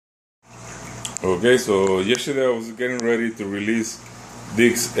Okay, so yesterday I was getting ready to release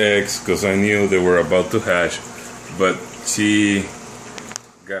Dick's eggs because I knew they were about to hatch, but she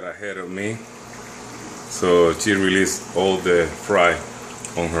got ahead of me, so she released all the fry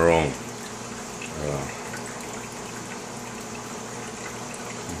on her own.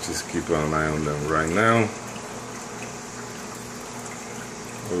 Just keep an eye on them right now.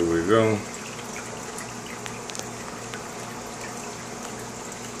 Here we go.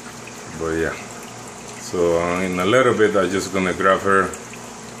 But yeah, so in a little bit I'm just gonna grab her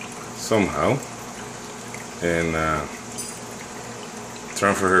somehow and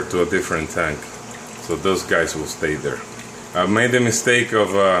transfer her to a different tank, so those guys will stay there. I made the mistake of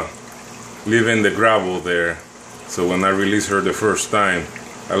leaving the gravel there, so when I released her the first time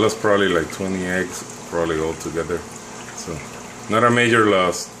I lost probably like 20 eggs probably altogether, so not a major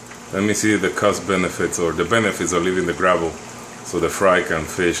loss. Let me see the cost benefits or the benefits of leaving the gravel, so the fry can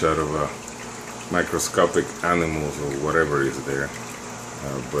fish out of microscopic animals or whatever is there.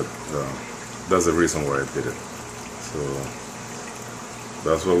 But that's the reason why I did it. So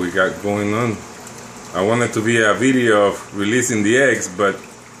that's what we got going on. I wanted to be a video of releasing the eggs, but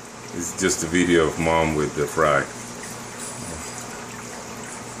it's just a video of mom with the fry.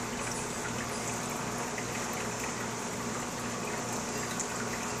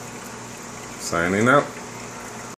 Signing out.